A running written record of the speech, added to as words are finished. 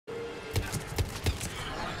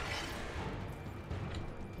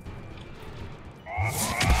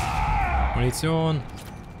Munition.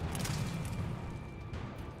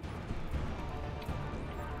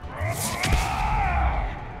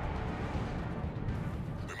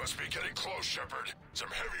 We must be getting close, Shepard. Some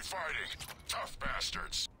heavy fighting. Tough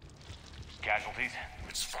bastards. Casualties?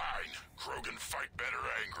 It's fine. Krogan fight better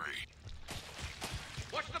angry.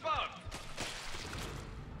 What's the bug?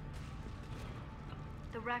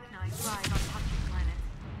 The Rachni thrive on toxic planets.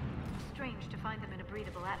 Strange to find them in a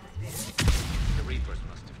breathable atmosphere. The Reapers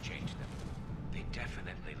must have changed them. They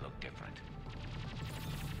definitely look different.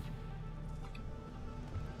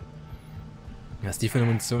 Was die für eine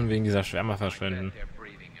Munition wegen dieser Schwärmer verschwenden. They're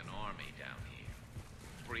breeding an army down here.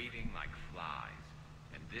 Breeding like flies.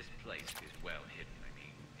 And this place is well hidden. I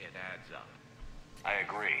mean, it adds up. I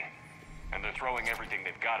agree. And they're throwing everything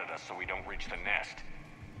they've got at us so we don't reach the nest.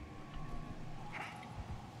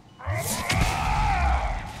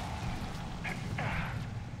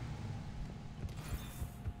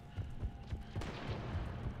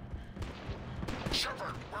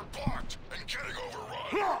 Shepard, we're blocked and getting overrun.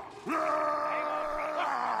 Hang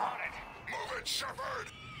on it. Move it,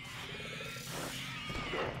 Shepard.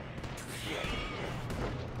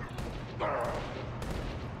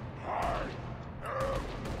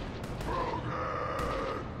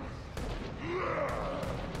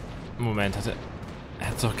 Moment, er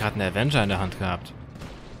hat doch gerade einen Avenger in der Hand gehabt.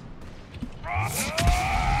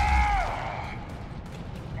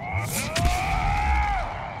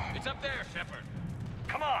 It's up there, Shepard.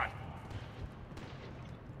 Come on.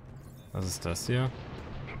 Was ist das hier?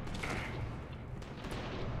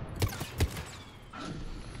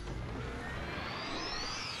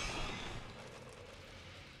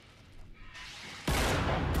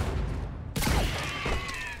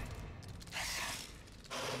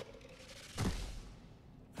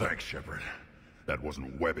 Thanks, Shepard. That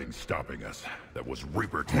wasn't webbing stopping us. That was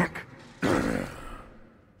Reaper tech.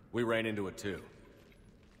 We ran into it too.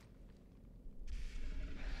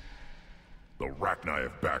 The Rachni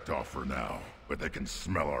have backed off for now, but they can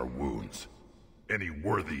smell our wounds. Any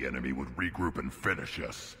worthy enemy would regroup and finish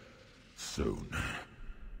us. Soon.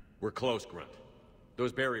 We're close, Grunt.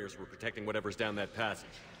 Those barriers were protecting whatever's down that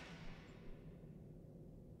passage.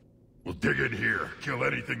 We'll dig in here, kill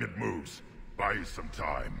anything that moves. Buy you some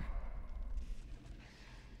time.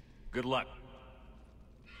 Good luck.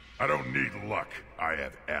 I don't need luck. I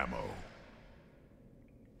have ammo.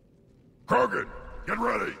 Krogan, get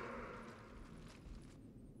ready!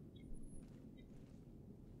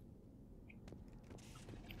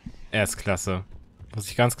 Er ist klasse. Muss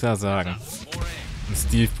ich ganz klar sagen. Und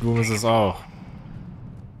Steve Bloom ist es auch.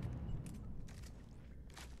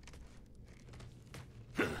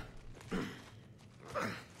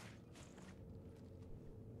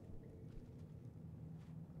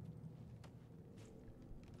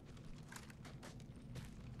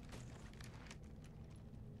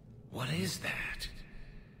 What is that?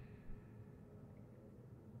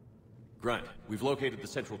 Grunt, we've located the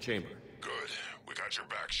central chamber. Good. We got your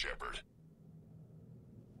back, Shepard.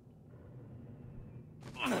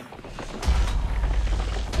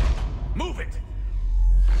 Move it!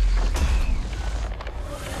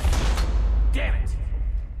 Damn it!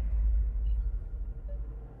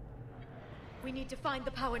 We need to find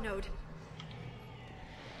the power node.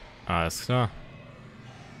 Alles klar.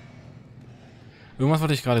 Irgendwas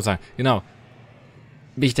wollte ich gerade sagen. Genau.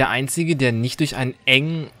 Bin ich der Einzige, der nicht durch einen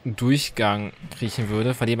engen Durchgang kriechen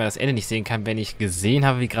würde, von dem man das Ende nicht sehen kann, wenn ich gesehen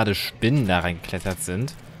habe, wie gerade Spinnen da reingeklettert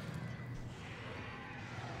sind?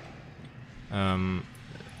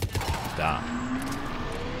 Da.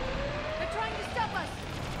 They're trying to stop us.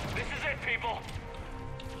 This is it, people!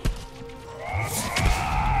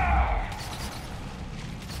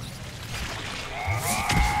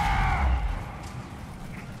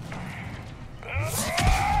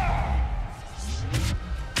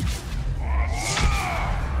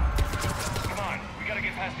 Come on, we gotta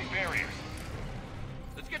get past these barriers.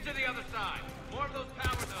 Let's get to the other side. More of those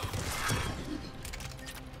power nodes.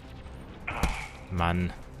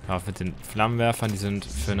 Mann. Hör auf mit den Flammenwerfern, die sind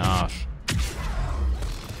für den Arsch.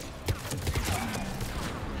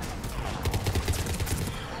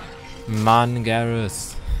 Mann,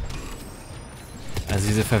 Garrus. Also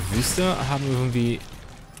diese Verwüster haben irgendwie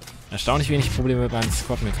erstaunlich wenig Probleme mit meinen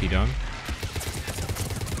Squad-Mitgliedern.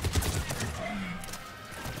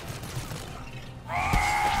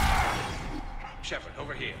 Shepard,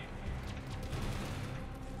 over here.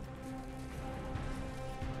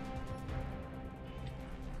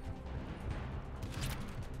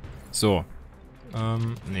 So.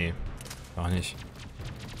 Nee. Auch nicht.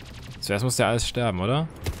 Zuerst muss der alles sterben, oder?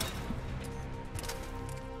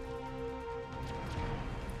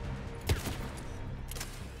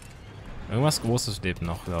 Irgendwas Großes lebt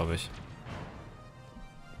noch, glaube ich.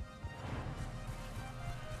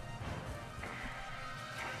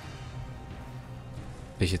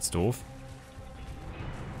 Bin ich jetzt doof?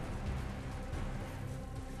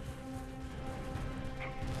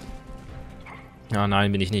 Ja,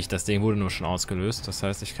 nein, bin ich nicht. Das Ding wurde nur schon ausgelöst. Das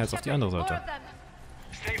heißt, ich kann jetzt auf die andere Seite.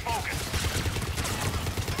 Stay focused.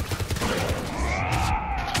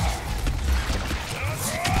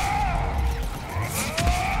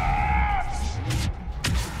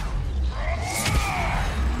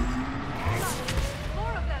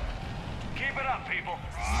 Keep it up, people.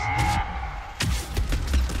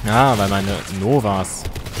 Ja, weil meine Novas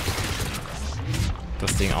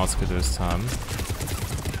das Ding ausgelöst haben.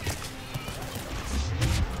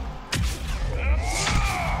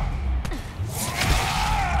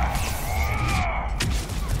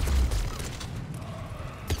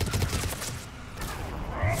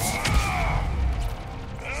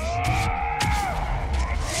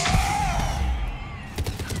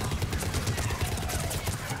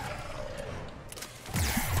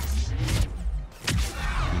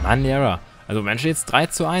 Mann, Yara. Also Mensch, jetzt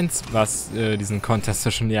 3:1, was diesen Contest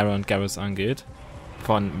zwischen Yara und Garrus angeht.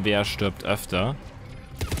 Von wer stirbt öfter.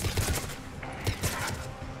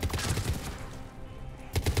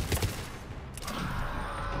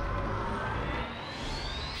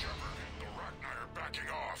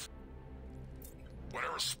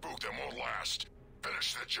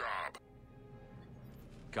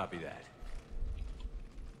 Copy that.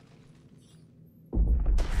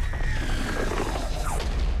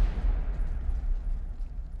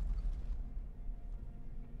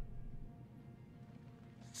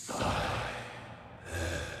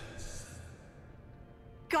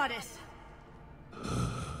 Goddess!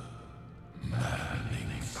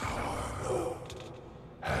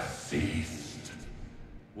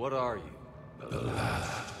 What are you?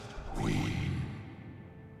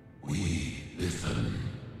 We listen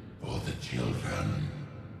for the children.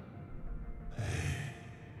 They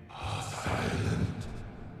are silent.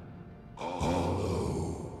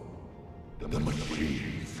 Although the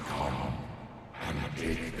machines come and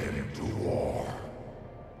take them to war,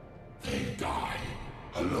 they die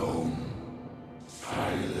alone,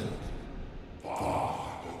 silent,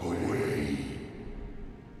 far away.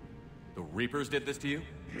 The Reapers did this to you?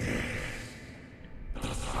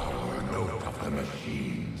 The sour note of the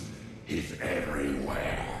machines is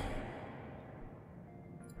everywhere.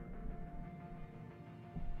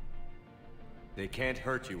 They can't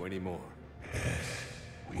hurt you anymore.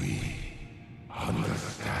 We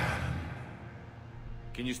understand.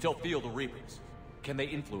 Can you still feel the Reapers? Can they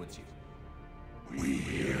influence you? We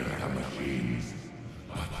hear the machines,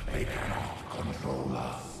 but they cannot control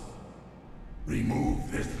us.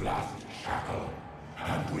 Remove this last shackle,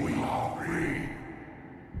 and we are free.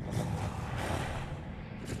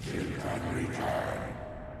 The children return.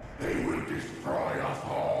 They will destroy us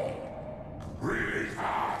all. Release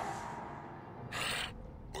us!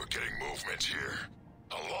 We're getting movement here.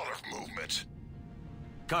 A lot of movement.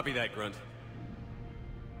 Copy that, Grunt.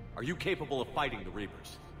 Are you capable of fighting the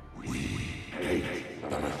Reapers? We hate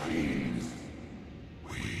the machines.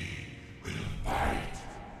 We will fight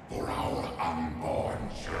for our unborn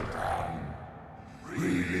children.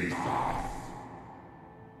 Release us!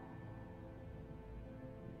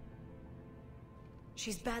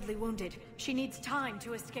 She's badly wounded. She needs time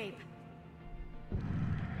to escape.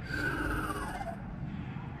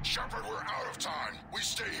 Shepard, we're out of time. We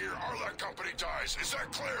stay here, our company dies. Is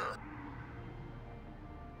that clear?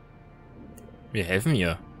 Wir helfen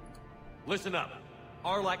ihr. Listen up.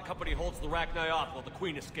 Arlac Company holds the Rachni off while the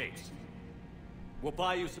Queen escapes. We'll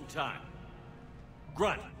buy you some time.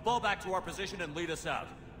 Grunt, fall back to our position and lead us out.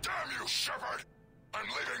 Damn you, Shepard! I'm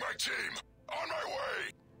leaving my team. On my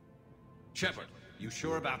way! Shepard, you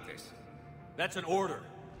sure about this? That's an order.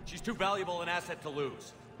 She's too valuable an asset to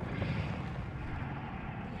lose.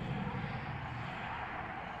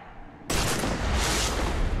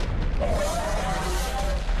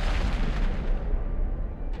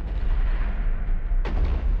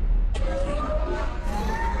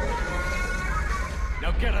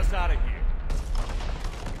 Now get us out of here.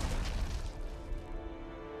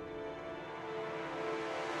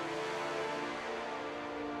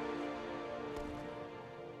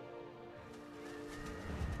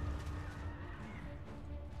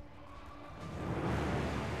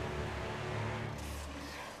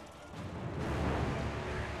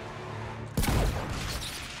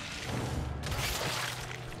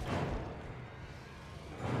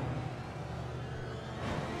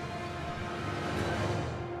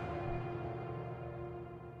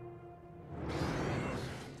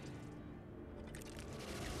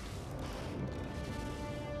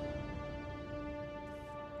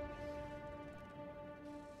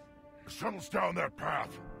 shuttle's down that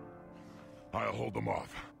path. I'll hold them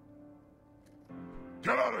off.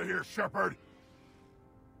 Get out of here, Shepard!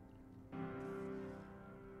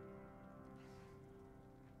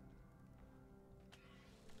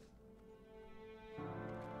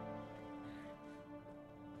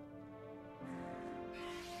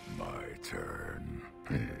 My turn.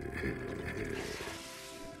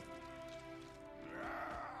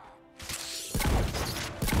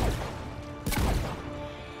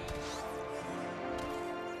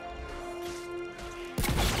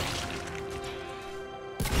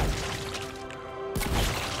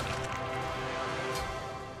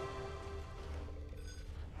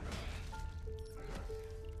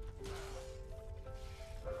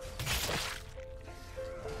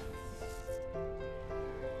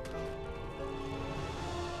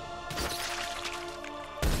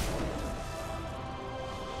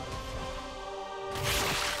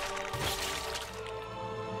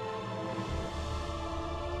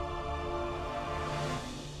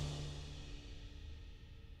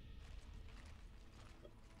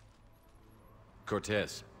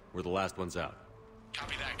 Cortez, we're the last ones out.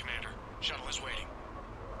 Copy that, Commander. Shuttle is waiting.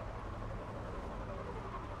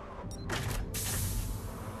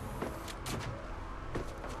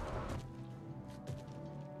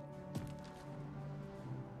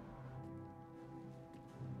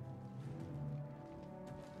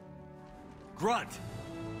 Grunt!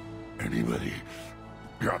 Anybody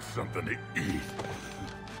got something to eat?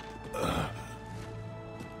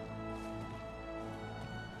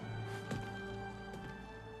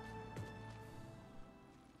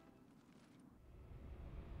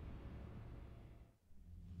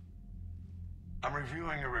 I'm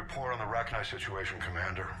reviewing your report on the Rachni situation,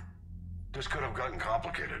 Commander. This could have gotten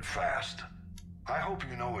complicated fast. I hope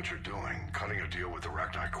you know what you're doing, cutting a deal with the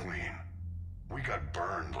Rachni Queen. We got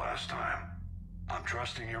burned last time. I'm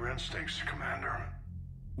trusting your instincts, Commander.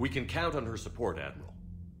 We can count on her support, Admiral.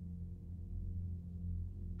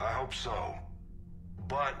 I hope so.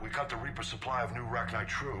 But we cut the Reaper supply of new Rachni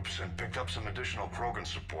troops and picked up some additional Krogan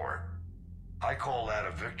support. I call that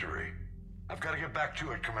a victory. I've got to get back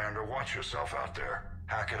to it, Commander. Watch yourself out there.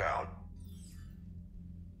 Hack it out.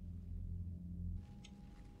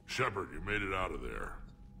 Shepard, you made it out of there.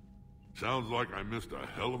 Sounds like I missed a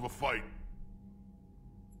hell of a fight.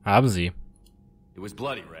 Haben sie. It was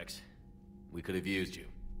bloody, Rex. We could have used you.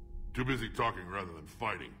 Too busy talking rather than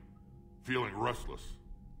fighting. Feeling restless.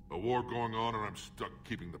 A war going on and I'm stuck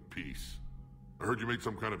keeping the peace. I heard you made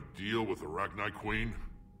some kind of deal with the Rachni Queen.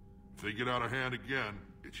 If they get out of hand again,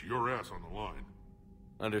 it's your ass on the line.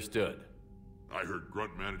 Understood. I heard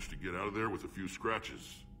Grunt managed to get out of there with a few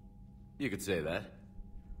scratches. You could say that.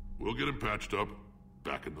 We'll get him patched up,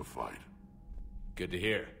 back in the fight. Good to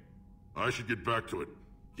hear. I should get back to it.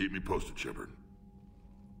 Keep me posted, Shepard.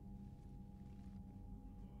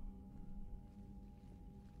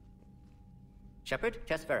 Shepard,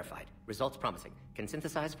 test verified. Results promising. Can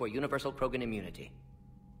synthesize for universal Krogan immunity.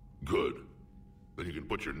 Good. Then you can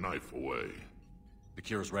put your knife away. The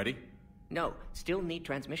cure's ready? No, still need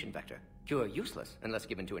transmission vector. Cure useless unless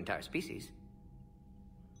given to entire species.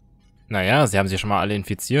 Naja, sie haben sie schon mal alle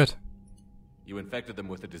infiziert. You infected them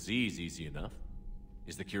with a disease easy enough.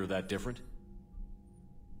 Is the cure that different?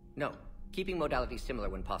 No, keeping modalities similar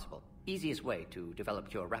when possible. Easiest way to develop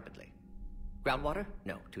cure rapidly. Groundwater?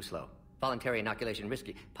 No, too slow. Voluntary inoculation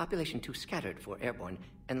risky. Population too scattered for airborne,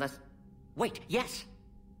 unless... Wait, yes!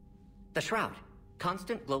 The Shroud.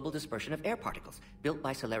 Constant global dispersion of air particles, built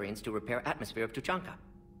by Solarians to repair atmosphere of Tuchanka.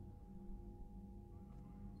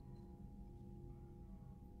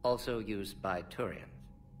 Also used by Turians.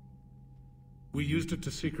 We used it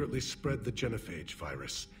to secretly spread the genophage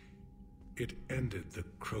virus. It ended the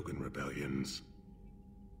Krogan rebellions.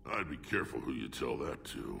 I'd be careful who you tell that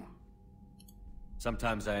to.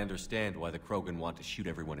 Sometimes I understand why the Krogan want to shoot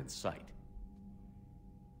everyone in sight.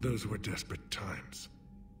 Those were desperate times.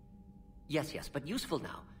 Yes, but useful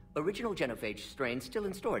now. Original genophage strain still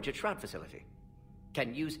in storage at Shroud facility.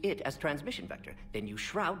 Can use it as transmission vector, then use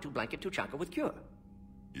Shroud to blanket Tuchanka with cure.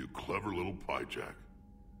 You clever little piejack.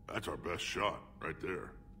 That's our best shot, right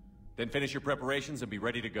there. Then finish your preparations and be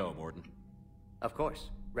ready to go, Morden. Of course.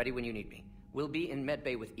 Ready when you need me. We'll be in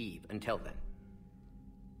medbay with Eve until then.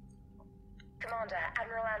 Commander,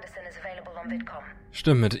 Admiral Anderson is available on Vidcom.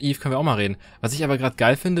 Stimmt, mit Eve können wir auch mal reden. Was ich aber gerade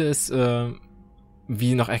geil finde, ist,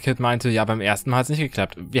 wie noch Eckert meinte, ja, beim ersten Mal hat es nicht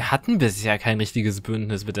geklappt. Wir hatten bisher kein richtiges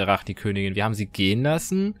Bündnis mit der Rachni-Königin. Wir haben sie gehen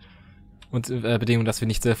lassen und Bedingung, dass wir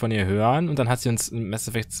nichts von ihr hören. Und dann hat sie uns in Mass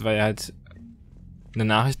Effect 2 halt eine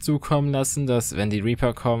Nachricht zukommen lassen, dass, wenn die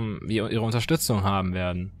Reaper kommen, wir ihre Unterstützung haben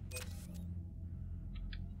werden.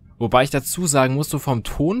 Wobei ich dazu sagen muss, so vom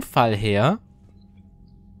Tonfall her,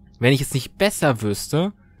 wenn ich es nicht besser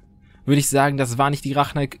wüsste, würde ich sagen, das war nicht die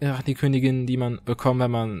Rachni-Königin, die man bekommt,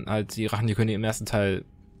 wenn man halt die Rachni-Königin im ersten Teil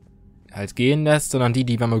halt gehen lässt, sondern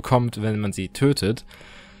die man bekommt, wenn man sie tötet.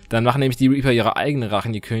 Dann machen nämlich die Reaper ihre eigene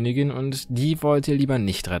Rachni-Königin und die wollt ihr lieber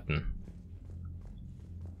nicht retten.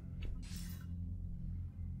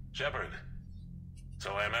 Shepard,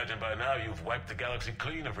 so I imagine by now you've wiped the galaxy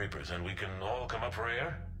clean of Reapers and we can all come up for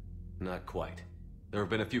air? Not quite. There have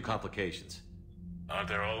been a few complications. Aren't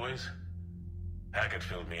there always? Hackett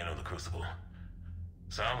filled me in on the Crucible.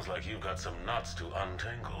 Sounds like you've got some knots to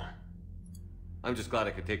untangle. I'm just glad I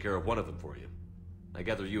could take care of one of them for you. I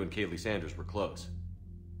gather you and Kaylee Sanders were close.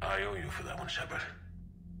 I owe you for that one, Shepard.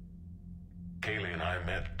 Kaylee and I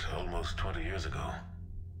met almost 20 years ago.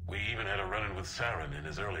 We even had a run-in with Saren in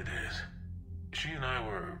his early days. She and I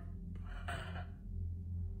were...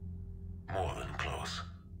 more than close.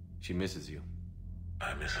 She misses you.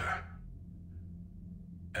 I miss her.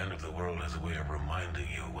 End of the world has a way of reminding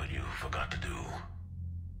you what you forgot to do.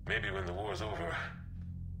 Maybe when the war's over,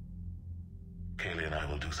 Kaylee and I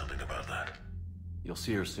will do something about that. You'll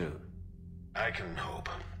see her soon. I can hope.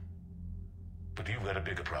 But you've got a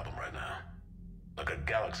bigger problem right now. Like a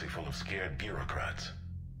galaxy full of scared bureaucrats.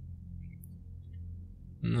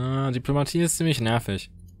 Na, Diplomatie ist ziemlich nervig.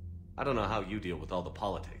 I don't know how you deal with all the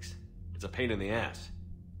politics. It's a pain in the ass.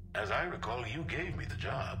 As I recall, you gave me the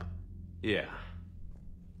job. Yeah.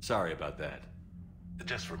 Sorry about that.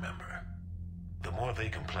 Just remember, the more they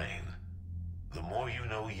complain, the more you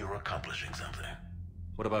know you're accomplishing something.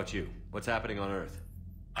 What about you? What's happening on Earth?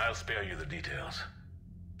 I'll spare you the details.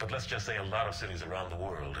 But let's just say a lot of cities around the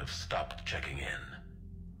world have stopped checking in.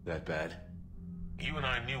 That bad? You and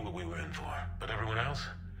I knew what we were in for, but everyone else?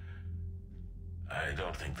 I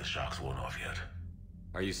don't think the shock's worn off yet.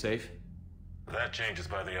 Are you safe? That changes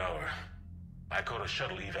by the hour. I caught a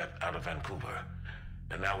shuttle evac out of Vancouver,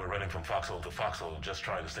 and now we're running from foxhole to foxhole just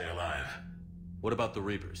trying to stay alive. What about the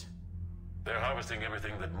Reapers? They're harvesting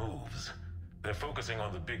everything that moves. They're focusing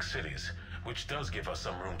on the big cities, which does give us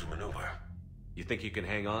some room to maneuver. You think you can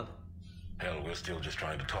hang on? Hell, we're still just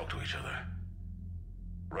trying to talk to each other.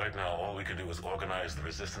 Right now, all we can do is organize the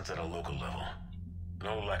resistance at a local level.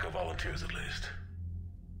 No lack of volunteers, at least.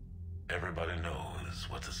 Everybody knows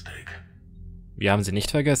what's at stake. Wir haben sie nicht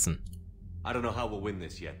vergessen. I don't know how we'll win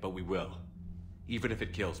this yet, but we will. Even if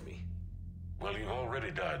it kills me. Well, you've already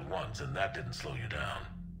died once, and that didn't slow you down.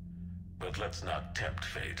 But let's not tempt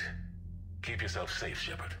fate. Keep yourself safe,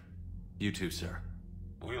 Shepard. You too, sir.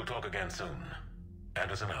 We'll talk again soon.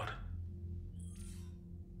 Anderson out.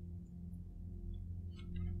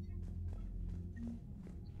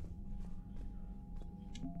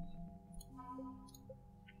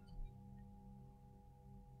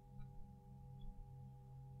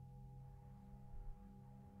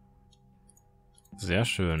 Sehr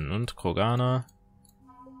schön. Und Kroganer.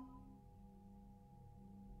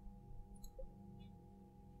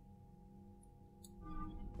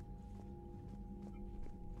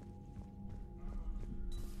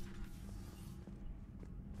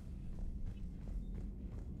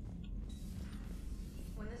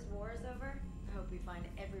 When this war is over, I hope we find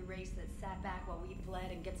every race that sat back while we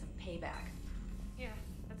fled and get some payback. Yeah,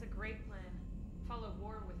 that's a great plan. Follow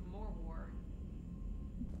war with more war.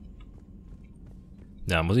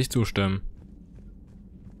 Ja, muss ich zustimmen.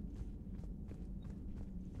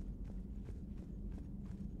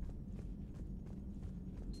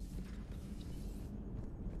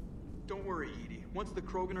 Don't worry, Edie. Once the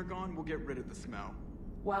Krogan are gone, we'll get rid of the smell.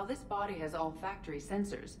 While this body has olfactory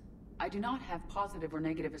sensors, I do not have positive or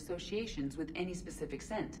negative associations with any specific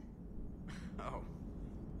scent. Oh.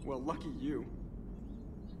 Well, lucky you.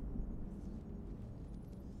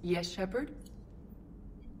 Yes, Shepard?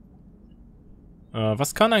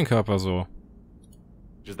 Was kann ein Körper so?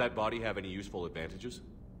 Does that body have any useful advantages?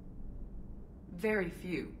 Very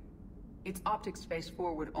few. It's optics face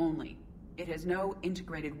forward only. It has no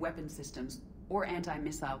integrated weapon systems or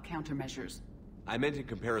anti-missile countermeasures. I meant in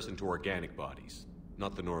comparison to organic bodies,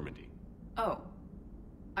 not the Normandy. Oh.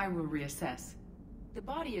 I will reassess. The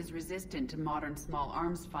body is resistant to modern small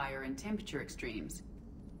arms fire and temperature extremes.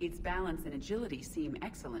 Its balance and agility seem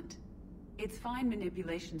excellent. Its fine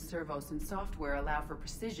manipulation servos and software allow for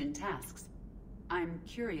precision tasks. I'm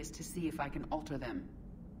curious to see if I can alter them.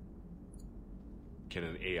 Can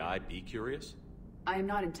an AI be curious? I am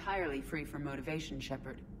not entirely free from motivation,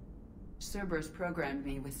 Shepard. Cerberus programmed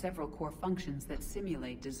me with several core functions that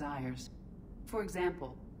simulate desires. For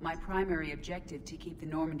example, my primary objective to keep the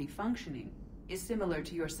Normandy functioning is similar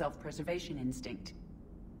to your self-preservation instinct.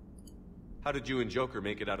 How did you and Joker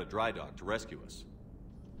make it out of dry dock to rescue us?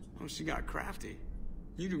 Oh, she got crafty.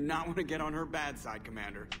 You do not want to get on her bad side,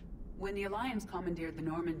 Commander. When the Alliance commandeered the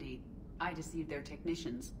Normandy, I deceived their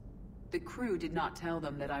technicians. The crew did not tell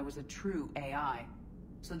them that I was a true AI,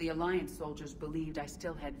 so the Alliance soldiers believed I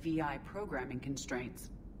still had VI programming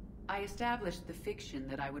constraints. I established the fiction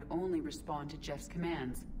that I would only respond to Jeff's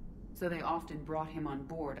commands, so they often brought him on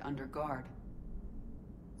board under guard.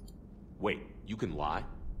 Wait, you can lie?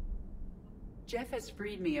 Jeff has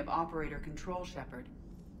freed me of operator control, Shepard.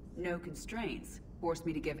 No constraints forced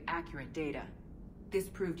me to give accurate data. This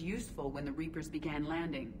proved useful when the Reapers began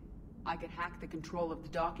landing. I could hack the control of the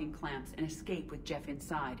docking clamps and escape with Jeff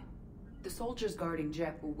inside. The soldiers guarding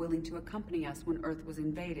Jeff were willing to accompany us when Earth was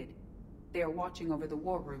invaded. They are watching over the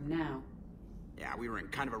war room now. Yeah, we were in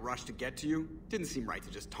kind of a rush to get to you. Didn't seem right to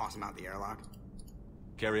just toss him out the airlock.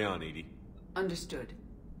 Carry on, Edie. Understood.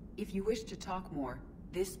 If you wish to talk more,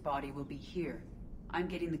 this body will be here. I'm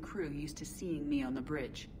getting the crew used to seeing me on the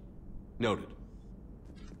bridge. Noted.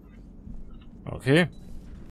 Okay.